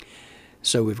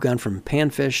So we've gone from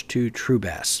panfish to true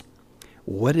bass.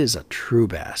 What is a true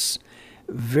bass?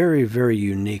 Very, very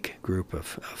unique group of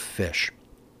fish.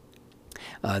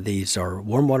 These are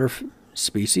warm water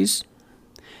species.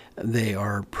 They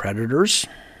are predators.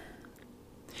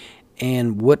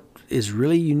 And what is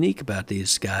really unique about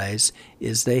these guys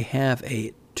is they have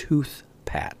a tooth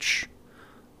patch.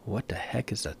 What the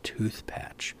heck is a tooth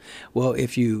patch? Well,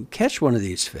 if you catch one of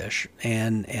these fish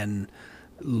and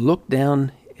look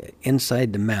down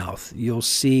inside the mouth, you'll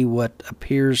see what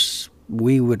appears,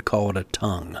 we would call it a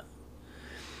tongue.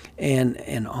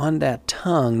 And on that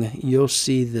tongue, you'll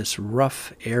see this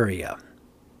rough area.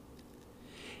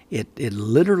 It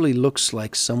literally looks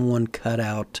like someone cut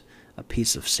out a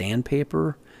piece of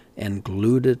sandpaper and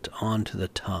glued it onto the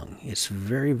tongue. It's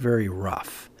very, very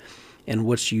rough. And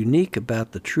what's unique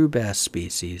about the true bass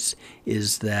species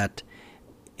is that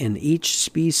in each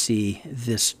species,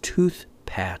 this tooth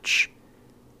patch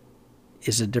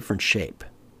is a different shape.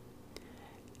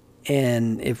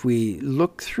 And if we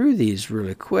look through these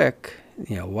really quick,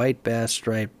 white bass,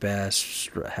 striped bass,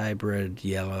 hybrid,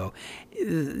 yellow,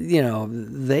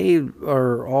 they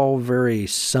are all very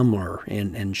similar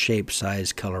in shape,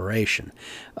 size, coloration.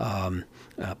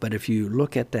 But if you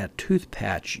look at that tooth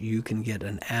patch, you can get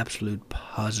an absolute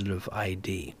positive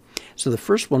ID. So the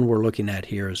first one we're looking at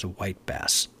here is a white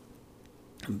bass.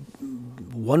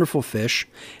 Wonderful fish,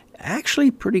 actually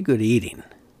pretty good eating.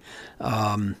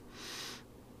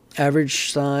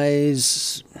 Average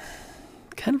size,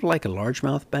 kind of like a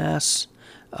largemouth bass.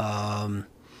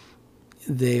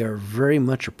 They are very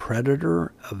much a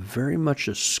predator, very much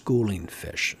a schooling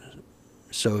fish.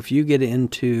 So if you get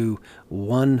into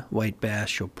one white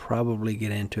bass, you'll probably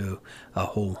get into a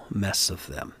whole mess of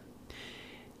them.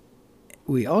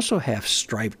 We also have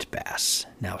striped bass.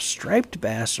 Now, striped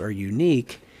bass are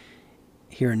unique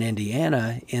here in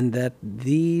Indiana in that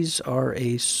these are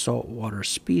a saltwater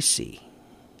species.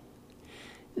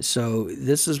 So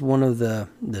this is one of the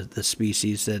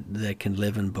species that can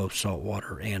live in both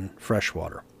saltwater and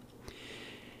freshwater.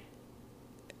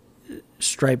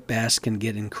 Striped bass can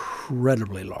get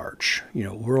incredibly large.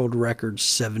 World record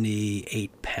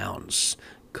 78 pounds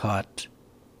caught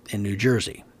in New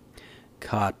Jersey,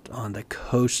 caught on the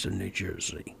coast of New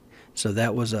Jersey. So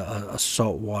that was a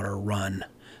saltwater run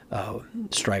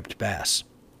striped bass.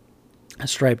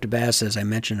 Striped bass, as I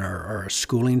mentioned, are a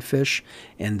schooling fish,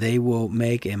 and they will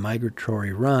make a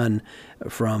migratory run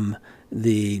from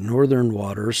the northern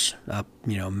waters up,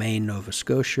 Maine, Nova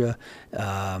Scotia,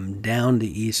 down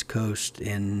the east coast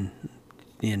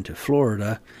into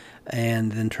Florida,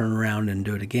 and then turn around and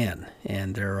do it again.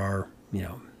 And there are,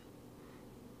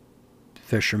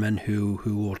 fishermen who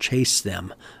will chase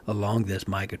them along this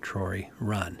migratory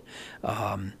run.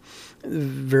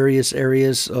 Various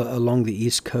areas along the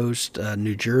East Coast,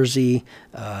 New Jersey,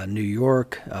 New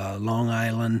York, Long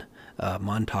Island,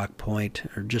 Montauk Point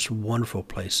are just wonderful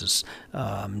places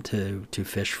to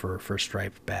fish for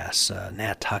striped bass.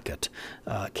 Nantucket,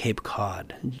 Cape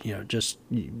Cod,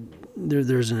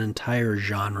 there's an entire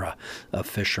genre of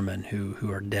fishermen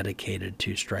who are dedicated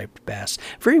to striped bass,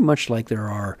 very much like there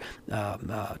are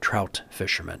trout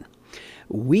fishermen.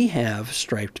 We have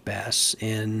striped bass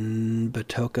in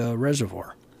Batoka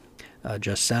Reservoir,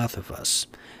 just south of us.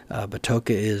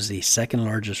 Batoka is the second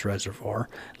largest reservoir,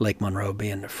 Lake Monroe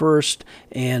being the first,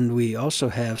 and we also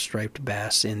have striped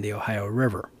bass in the Ohio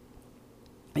River.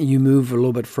 You move a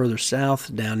little bit further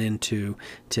south down into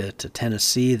to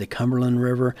Tennessee, the Cumberland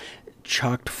River,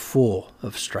 chocked full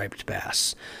of striped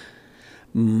bass,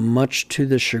 much to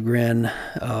the chagrin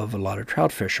of a lot of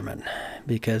trout fishermen,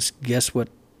 because guess what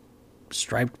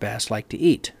striped bass like to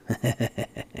eat?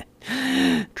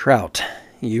 Trout.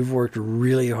 You've worked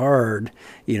really hard,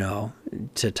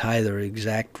 to tie the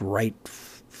exact right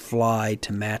fly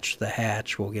to match the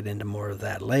hatch. We'll get into more of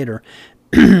that later.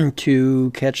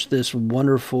 To catch this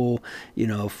wonderful,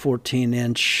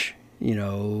 14-inch,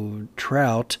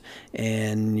 trout,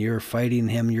 and you're fighting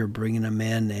him, you're bringing him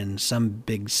in, and some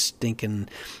big stinking,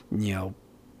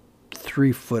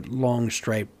 3-foot long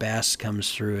striped bass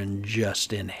comes through and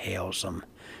just inhales them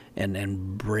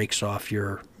and breaks off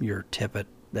your tippet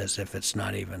as if it's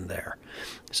not even there.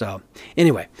 So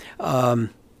anyway,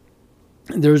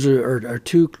 those are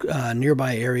two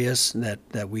nearby areas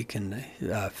that we can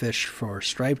fish for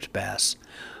striped bass.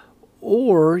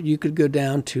 Or you could go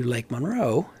down to Lake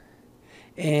Monroe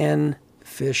and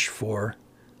fish for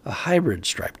a hybrid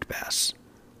striped bass.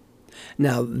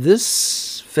 Now,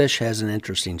 this fish has an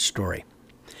interesting story.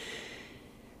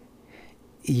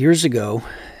 Years ago,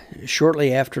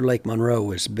 shortly after Lake Monroe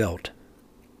was built,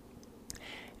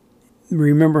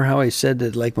 Remember how I said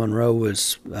that Lake Monroe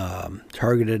was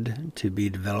targeted to be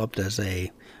developed as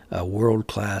a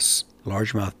world-class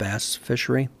largemouth bass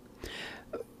fishery?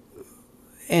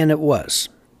 And it was.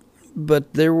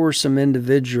 But there were some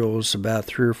individuals about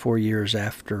 3 or 4 years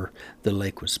after the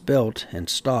lake was built and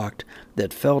stocked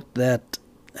that felt that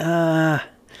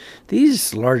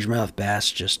these largemouth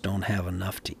bass just don't have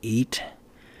enough to eat.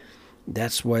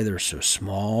 That's why they're so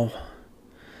small.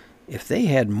 If they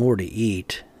had more to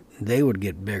eat, they would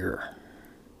get bigger.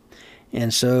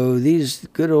 And so these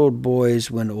good old boys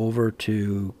went over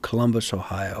to Columbus,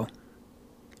 Ohio,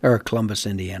 or Columbus,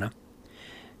 Indiana,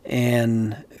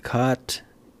 and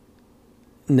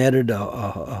netted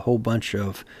a whole bunch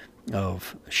of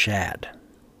shad,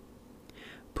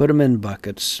 put them in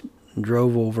buckets,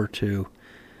 drove over to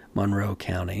Monroe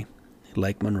County,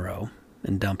 Lake Monroe,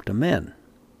 and dumped them in.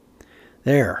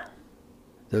 There,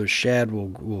 those shad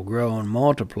will grow and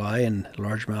multiply, and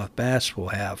largemouth bass will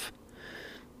have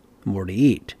more to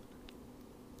eat.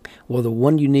 Well, the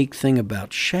one unique thing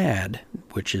about shad,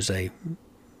 which is a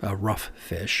rough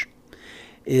fish,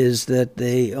 is that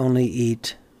they only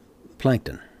eat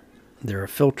plankton. They're a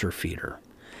filter feeder.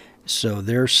 So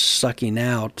they're sucking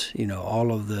out,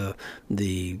 all of the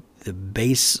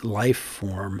base life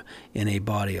form in a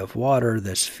body of water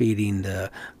that's feeding the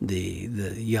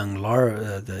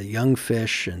young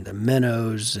fish and the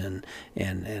minnows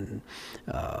and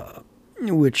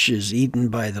which is eaten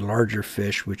by the larger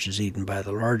fish, which is eaten by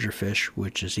the larger fish,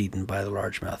 which is eaten by the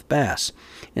largemouth bass.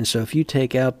 And so if you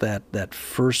take out that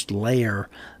first layer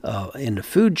in the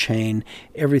food chain,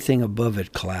 everything above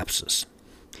it collapses.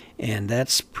 And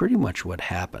that's pretty much what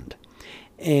happened.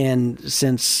 And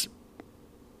since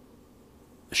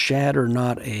shad are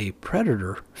not a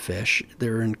predator fish,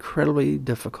 they're incredibly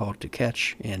difficult to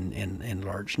catch in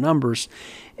large numbers,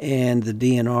 and the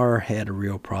DNR had a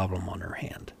real problem on their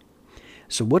hand.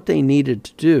 So what they needed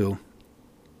to do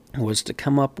was to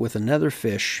come up with another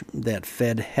fish that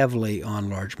fed heavily on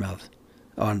largemouth,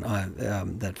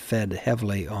 that fed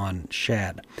heavily on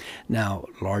shad. Now,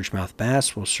 largemouth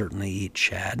bass will certainly eat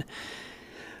shad,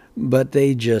 but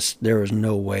there was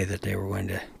no way that they were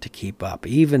going to keep up.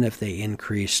 Even if they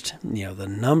increased, the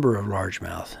number of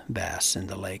largemouth bass in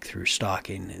the lake through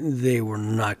stocking, they were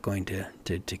not going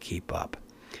to keep up.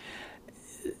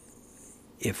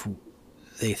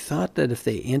 They thought that if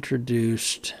they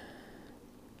introduced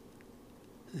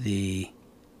the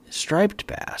striped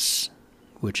bass,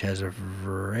 which has a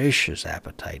voracious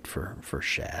appetite for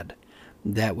shad,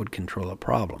 that would control a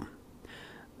problem.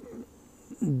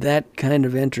 That kind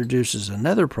of introduces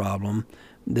another problem,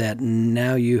 that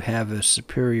now you have a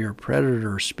superior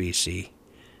predator species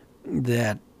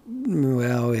that,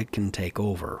 it can take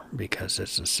over because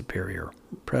it's a superior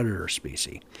predator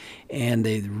species. And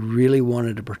they really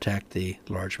wanted to protect the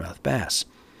largemouth bass.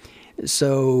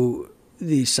 So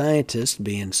the scientists,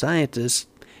 being scientists,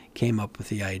 came up with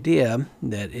the idea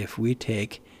that if we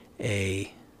take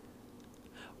a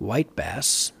white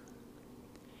bass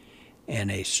and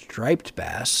a striped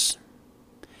bass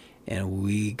and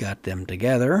we got them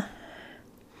together,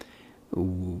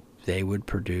 they would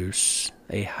produce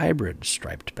a hybrid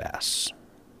striped bass.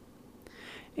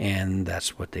 And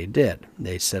that's what they did.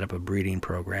 They set up a breeding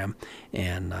program,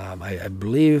 and I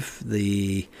believe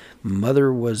the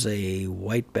mother was a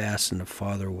white bass and the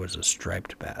father was a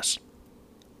striped bass.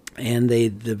 And they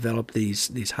developed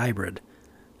these hybrid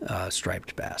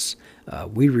striped bass.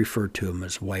 We refer to them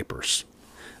as wipers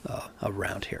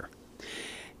around here.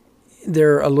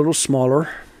 They're a little smaller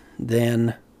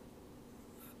than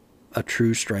a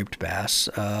true striped bass,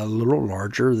 a little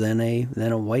larger than a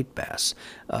white bass.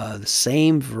 The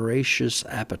same voracious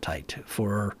appetite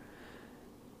for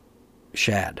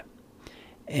shad.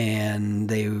 And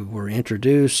they were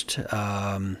introduced,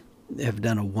 have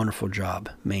done a wonderful job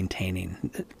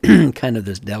maintaining kind of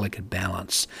this delicate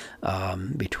balance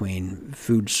between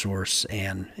food source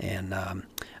and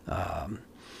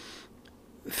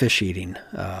fish-eating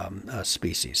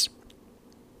species.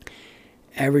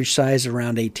 Average size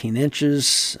around 18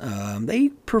 inches. They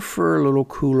prefer a little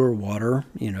cooler water,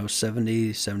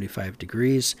 70, 75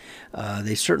 degrees.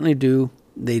 They certainly do.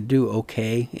 They do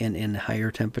okay in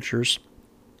higher temperatures.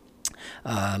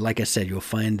 Like I said, you'll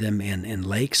find them in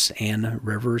lakes and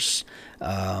rivers.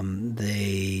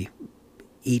 They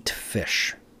eat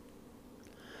fish,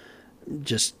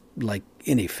 just like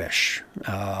any fish.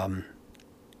 I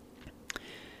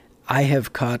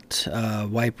have caught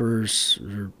wipers,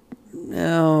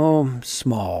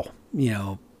 small,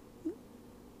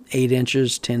 8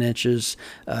 inches, 10 inches,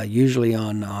 usually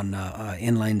on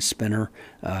inline spinner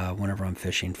whenever I'm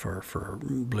fishing for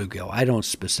bluegill. I don't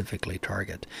specifically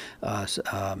target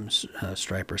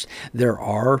stripers. There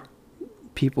are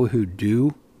people who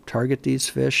do target these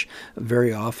fish.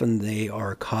 Very often they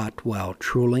are caught while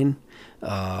trolling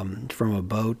from a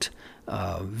boat,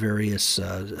 various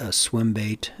swim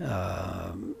bait,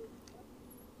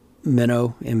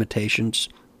 minnow imitations.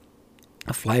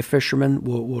 Fly fishermen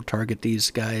will target these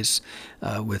guys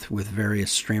with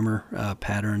various streamer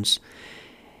patterns.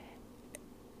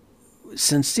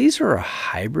 Since these are a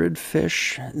hybrid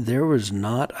fish, there was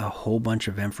not a whole bunch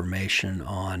of information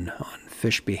on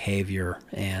fish behavior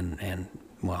and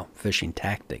fishing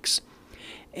tactics.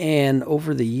 And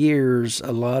over the years,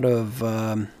 a lot of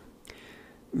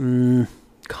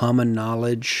common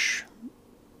knowledge,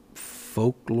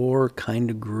 folklore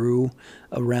kind of grew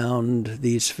around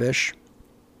these fish.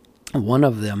 One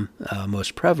of them,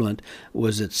 most prevalent,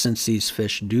 was that since these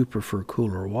fish do prefer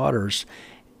cooler waters,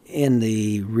 in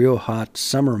the real hot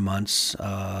summer months,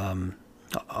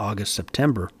 August,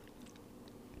 September,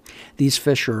 these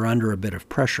fish are under a bit of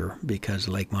pressure because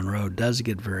Lake Monroe does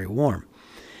get very warm.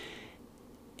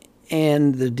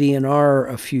 And the DNR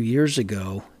a few years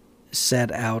ago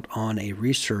set out on a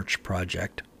research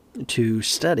project to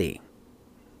study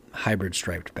hybrid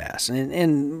striped bass.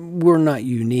 And we're not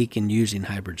unique in using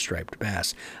hybrid striped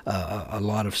bass. A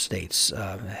lot of states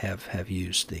have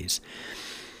used these.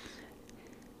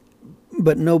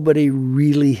 But nobody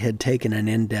really had taken an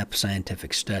in-depth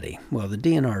scientific study. Well, the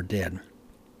DNR did.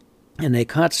 And they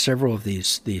caught several of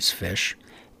these fish,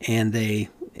 and they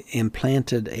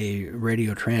implanted a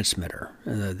radio transmitter.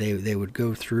 They would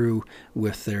go through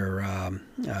with their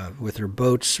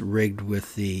boats rigged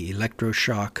with the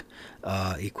electroshock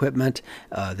equipment.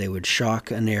 They would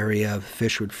shock an area,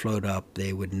 fish would float up.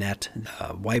 They would net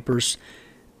wipers,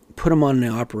 put them on the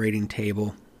operating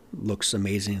table. Looks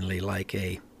amazingly like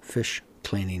a fish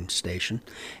cleaning station,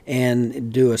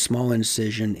 and do a small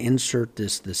incision, insert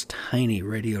this tiny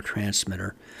radio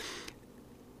transmitter,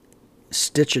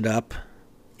 stitch it up,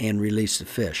 and release the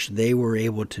fish. They were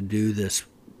able to do this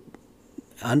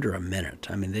under a minute.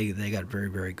 I mean, they got very,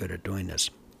 very good at doing this.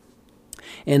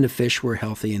 And the fish were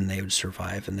healthy, and they would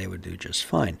survive, and they would do just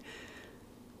fine.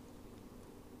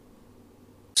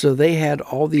 So they had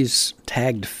all these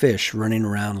tagged fish running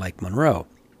around Lake Monroe,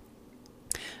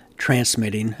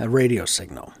 transmitting a radio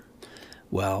signal.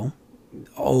 Well,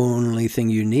 only thing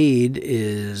you need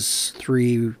is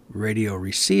 3 radio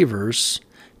receivers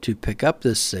to pick up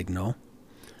this signal,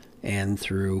 and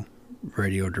through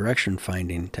radio direction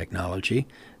finding technology,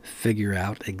 figure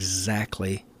out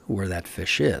exactly where that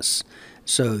fish is.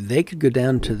 So they could go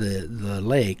down to the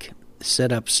lake,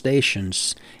 set up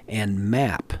stations, and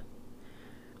map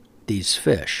these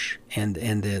fish. And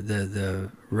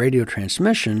the radio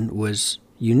transmission was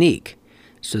unique,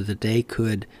 so that they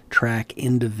could track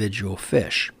individual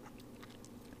fish.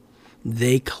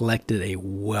 They collected a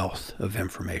wealth of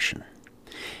information.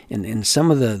 And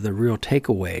some of the real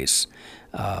takeaways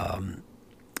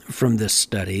from this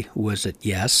study was that,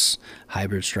 yes,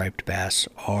 hybrid striped bass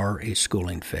are a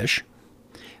schooling fish,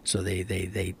 so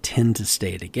they tend to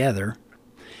stay together,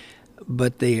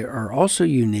 but they are also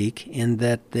unique in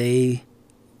that they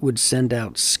would send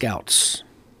out scouts.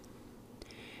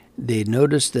 They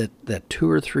noticed that 2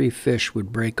 or 3 fish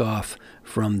would break off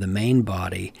from the main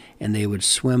body, and they would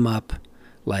swim up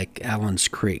like Allen's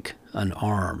Creek, an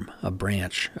arm, a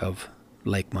branch of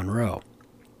Lake Monroe.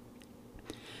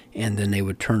 And then they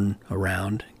would turn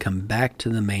around, come back to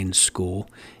the main school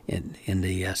in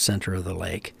the center of the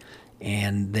lake,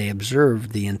 and they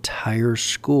observed the entire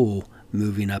school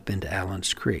moving up into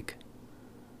Allen's Creek.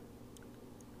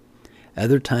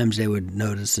 Other times they would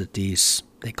notice that these,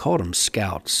 they called them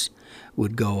scouts,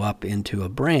 would go up into a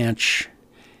branch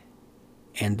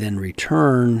and then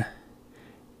return,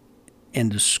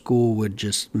 and the school would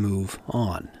just move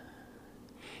on.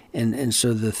 And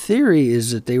so the theory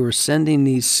is that they were sending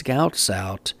these scouts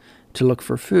out to look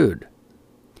for food.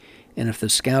 And if the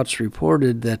scouts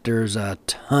reported that there's a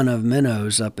ton of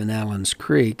minnows up in Allen's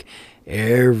Creek,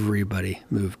 everybody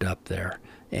moved up there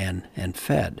and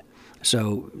fed.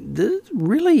 So this is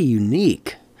really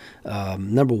unique.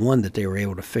 Number one, that they were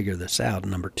able to figure this out.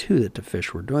 And number two, that the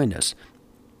fish were doing this.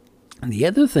 And the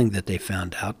other thing that they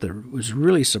found out that was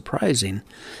really surprising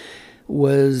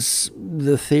was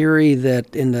the theory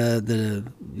that in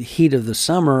the heat of the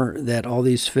summer that all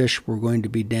these fish were going to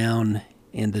be down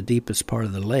in the deepest part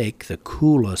of the lake, the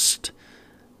coolest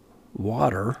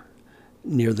water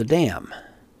near the dam.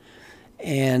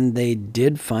 And they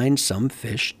did find some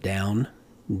fish down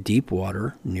deep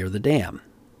water near the dam.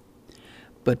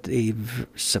 but they've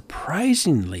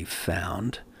surprisingly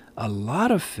found a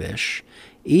lot of fish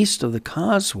east of the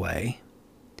causeway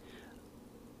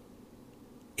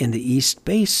in the East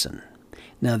Basin.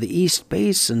 Now, the East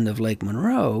Basin of Lake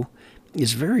Monroe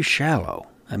is very shallow.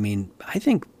 I mean, I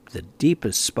think the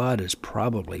deepest spot is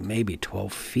probably maybe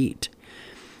 12 feet.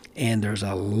 And there's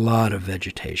a lot of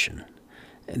vegetation.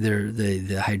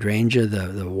 The hydrangea,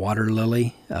 the water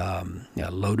lily,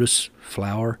 lotus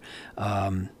flower,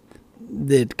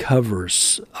 that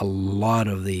covers a lot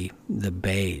of the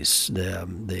bays,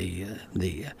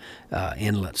 the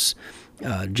inlets,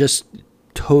 just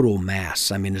total mass.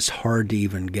 I mean, it's hard to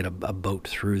even get a boat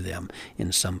through them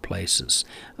in some places.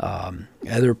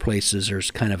 Other places, there's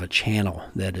kind of a channel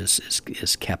that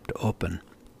is kept open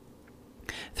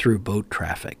through boat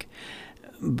traffic.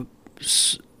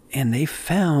 And they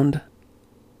found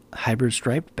hybrid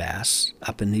striped bass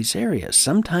up in these areas,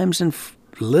 sometimes in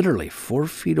literally 4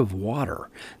 feet of water.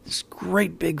 This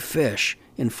great big fish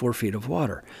in 4 feet of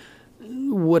water.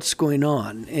 What's going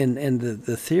on? And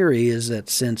the theory is that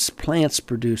since plants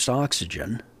produce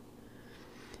oxygen,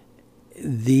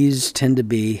 these tend to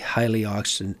be highly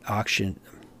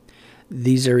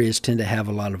these areas tend to have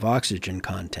a lot of oxygen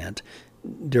content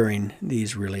during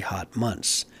these really hot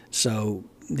months. So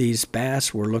these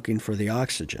bass were looking for the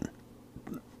oxygen,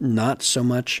 not so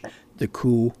much the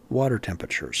cool water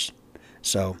temperatures.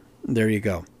 So there you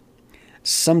go.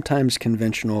 Sometimes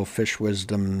conventional fish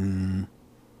wisdom,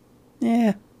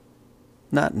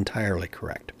 not entirely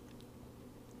correct.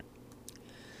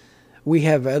 We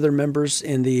have other members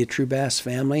in the true bass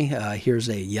family. Here's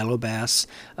a yellow bass,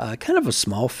 kind of a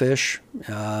small fish,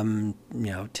 10,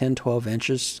 12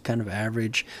 inches, kind of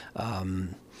average.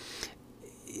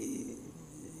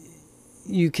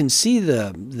 You can see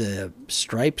the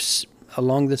stripes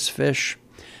along this fish.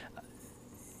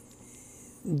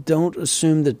 Don't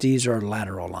assume that these are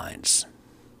lateral lines.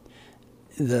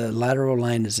 The lateral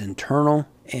line is internal,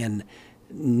 and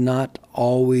not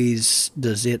always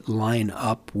does it line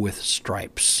up with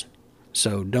stripes.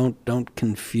 So don't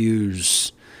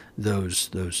confuse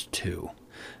those two.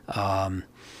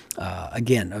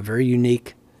 Again, a very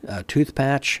unique tooth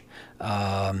patch.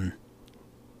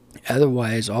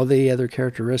 Otherwise, all the other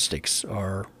characteristics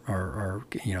are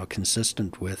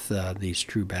consistent with these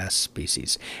true bass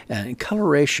species. And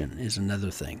coloration is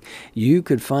another thing. You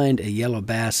could find a yellow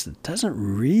bass that doesn't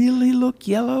really look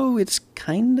yellow. It's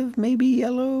kind of maybe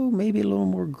yellow, maybe a little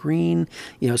more green.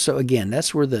 So again,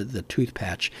 that's where the tooth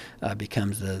patch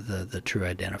becomes the true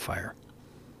identifier.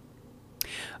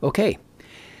 Okay.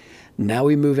 Now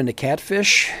we move into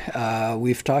catfish.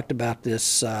 We've talked about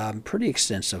this pretty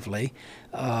extensively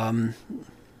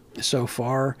so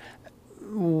far.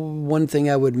 One thing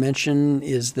I would mention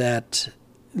is that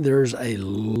there's a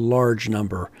large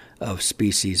number of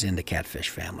species in the catfish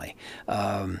family.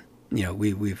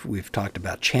 We've talked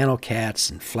about channel cats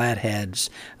and flatheads.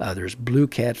 There's blue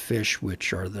catfish,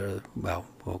 which are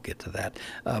we'll get to that.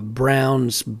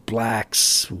 Browns,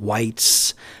 blacks,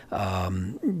 whites,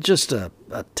 just a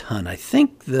ton. I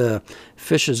think the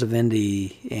Fishes of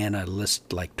Indiana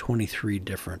list like 23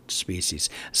 different species.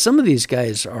 Some of these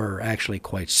guys are actually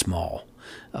quite small.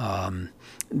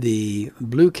 The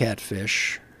blue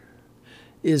catfish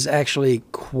is actually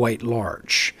quite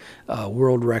large.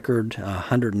 World record,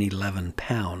 111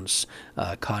 pounds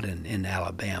caught in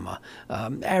Alabama.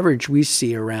 Average we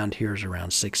see around here is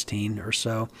around 16 or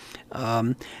so.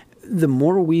 The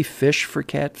more we fish for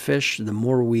catfish, the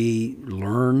more we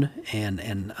learn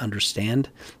and understand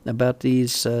about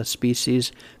these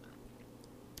species.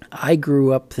 I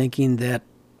grew up thinking that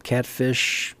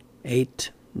catfish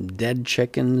ate dead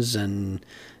chickens and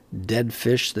dead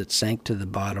fish that sank to the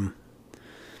bottom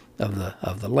of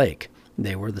the lake.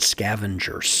 They were the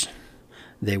scavengers.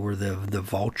 They were the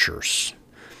vultures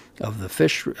of the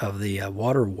fish of the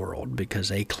water world because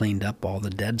they cleaned up all the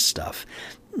dead stuff.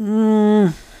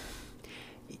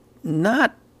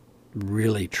 Not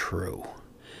really true.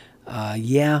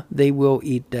 They will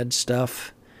eat dead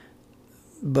stuff,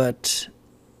 but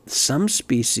some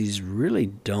species really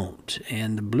don't.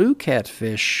 And the blue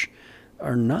catfish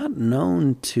are not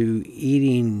known to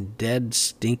eating dead,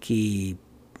 stinky,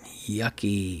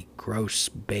 yucky, gross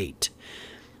bait.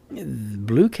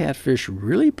 Blue catfish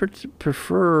really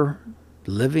prefer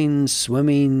living,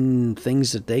 swimming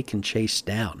things that they can chase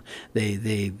down.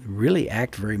 They really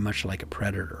act very much like a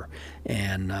predator.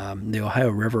 And the Ohio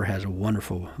River has a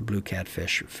wonderful blue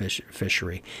catfish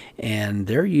fishery, and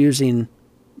they're using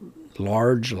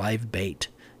large live bait,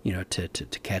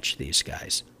 to catch these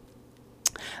guys.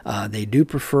 They do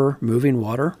prefer moving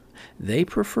water. they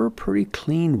prefer pretty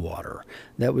clean water.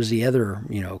 That was the other,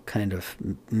 kind of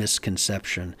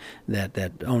misconception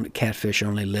that catfish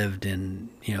only lived in,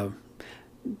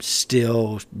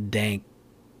 still, dank,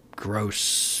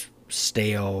 gross,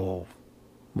 stale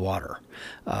water.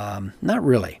 Not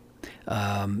really.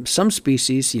 Some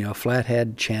species,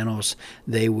 flathead channels,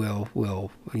 they will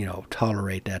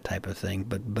tolerate that type of thing.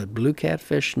 But blue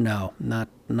catfish, no, not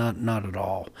at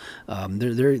all.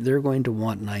 They're going to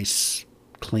want nice,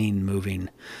 clean, moving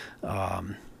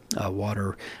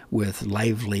water with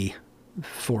lively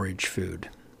forage food.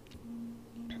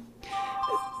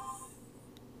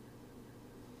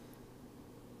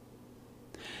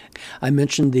 I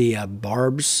mentioned the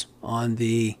barbs on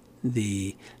the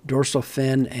dorsal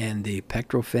fin and the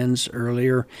pectoral fins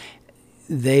earlier.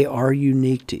 They are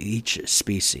unique to each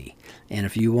species. And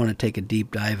if you want to take a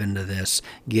deep dive into this,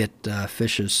 get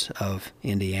Fishes of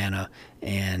Indiana,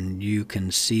 and you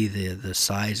can see the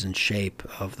size and shape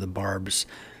of the barbs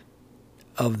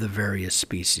of the various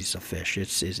species of fish.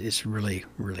 It's really,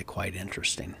 really quite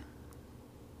interesting.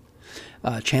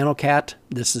 Channel cat,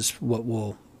 this is what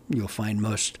you'll find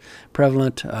most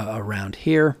prevalent around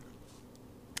here.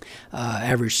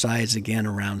 Average size, again,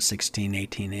 around 16,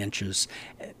 18 inches.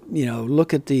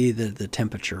 Look at the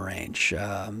temperature range,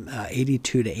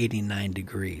 82 to 89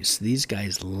 degrees. These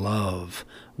guys love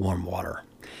warm water.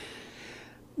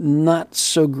 Not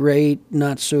so great,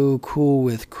 not so cool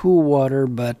with cool water,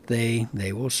 but they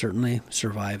will certainly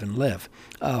survive and live.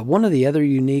 One of the other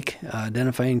unique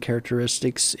identifying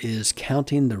characteristics is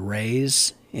counting the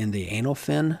rays in the anal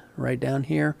fin right down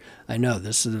here. I know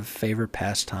this is a favorite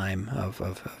pastime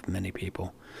of many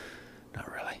people.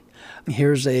 Not really.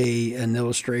 Here's an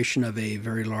illustration of a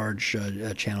very large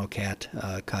channel cat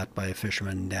caught by a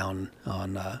fisherman down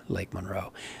on Lake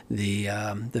Monroe.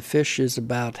 The fish is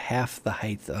about half the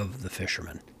height of the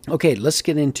fisherman. Okay, let's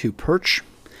get into perch.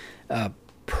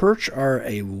 Perch are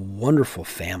a wonderful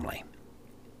family.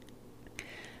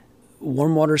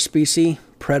 Warm water species,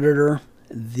 predator.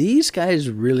 These guys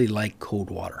really like cold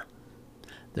water.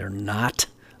 They're not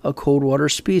a cold water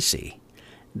species.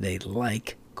 They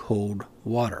like cold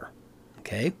water.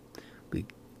 Okay, we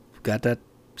got that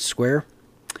square.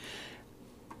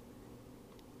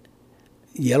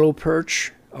 Yellow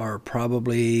perch are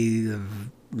probably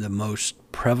the most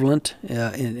prevalent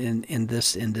in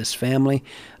this family.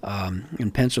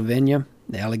 In Pennsylvania,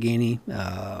 the Allegheny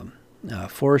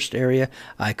forest area,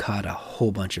 I caught a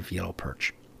whole bunch of yellow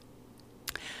perch.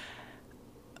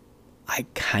 I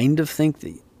kind of think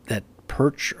that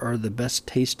perch are the best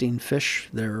tasting fish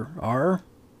there are,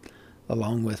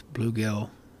 along with bluegill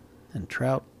and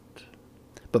trout.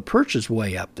 But perch is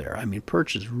way up there. I mean,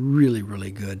 perch is really,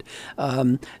 really good.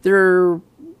 You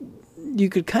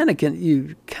kind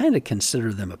of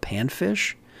consider them a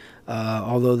panfish,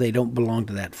 although they don't belong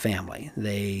to that family.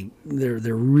 They're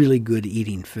really good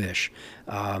eating fish,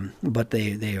 but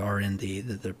they are in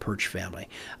the perch family.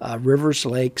 Rivers,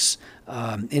 lakes,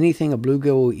 anything a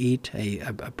bluegill will eat,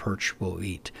 a perch will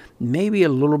eat. Maybe a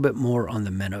little bit more on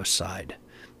the minnow side.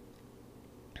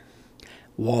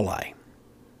 Walleye.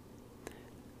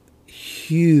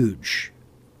 Huge,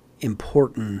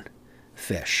 important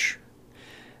fish.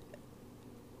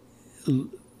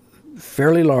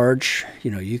 Fairly large.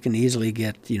 You can easily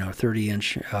get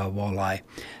 30-inch walleye.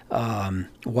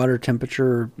 Water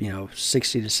temperature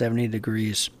 60 to 70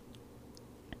 degrees.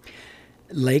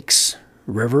 Lakes,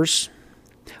 rivers.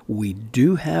 We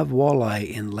do have walleye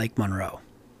in Lake Monroe.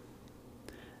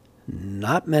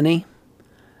 Not many,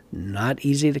 not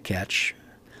easy to catch,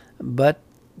 but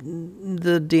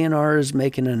the DNR is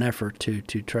making an effort to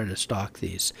try to stock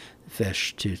these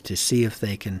fish to see if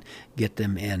they can get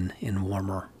them in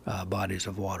warmer bodies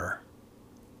of water.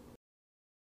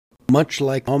 Much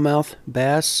like smallmouth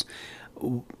bass,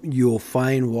 you'll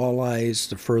find walleyes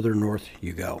the further north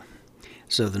you go.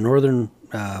 So the northern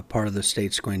part of the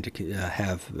state's going to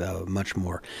have much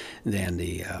more than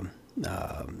the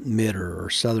mid or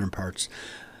southern parts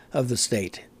of the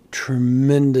state.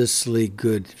 Tremendously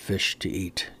good fish to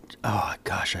eat. Oh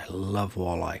gosh, I love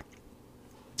walleye.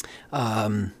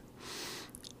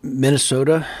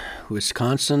 Minnesota,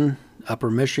 Wisconsin, Upper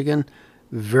Michigan,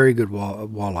 very good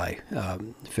walleye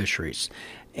fisheries.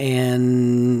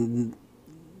 And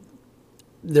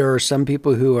there are some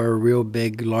people who are real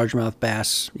big largemouth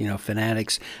bass,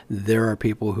 fanatics. There are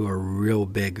people who are real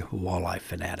big walleye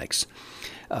fanatics.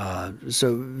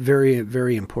 So very,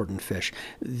 very important fish.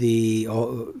 The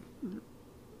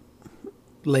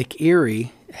Lake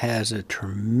Erie has a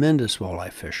tremendous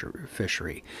walleye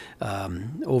fishery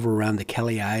over around the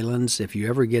Kelly Islands. If you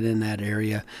ever get in that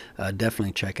area,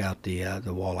 definitely check out the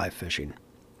walleye fishing.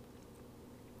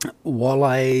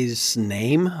 Walleye's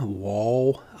name,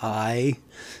 walleye,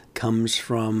 comes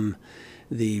from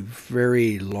the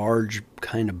very large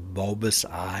kind of bulbous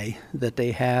eye that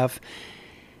they have.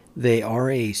 They are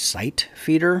a sight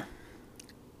feeder,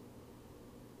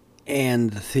 and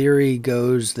the theory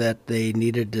goes that they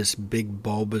needed this big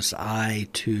bulbous eye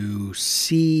to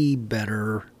see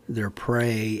better their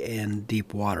prey in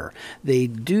deep water. They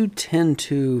do tend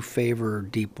to favor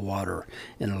deep water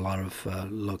in a lot of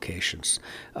locations.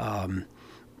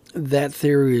 That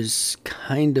theory is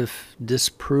kind of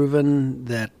disproven,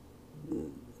 that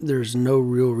there's no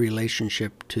real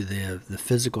relationship to the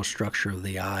physical structure of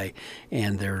the eye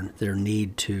and their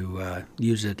need to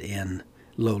use it in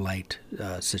low light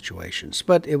situations.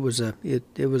 But it was a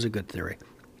good theory.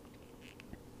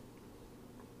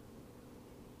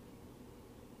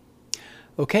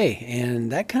 Okay, and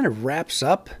that kind of wraps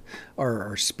up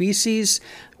our species.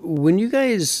 When you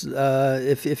guys,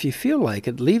 if you feel like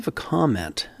it, leave a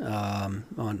comment on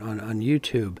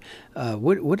YouTube.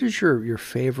 What is your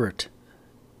favorite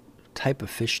type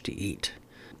of fish to eat?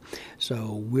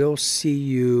 So we'll see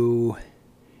you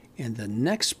in the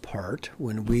next part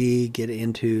when we get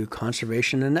into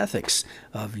conservation and ethics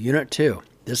of Unit 2.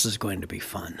 This is going to be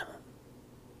fun.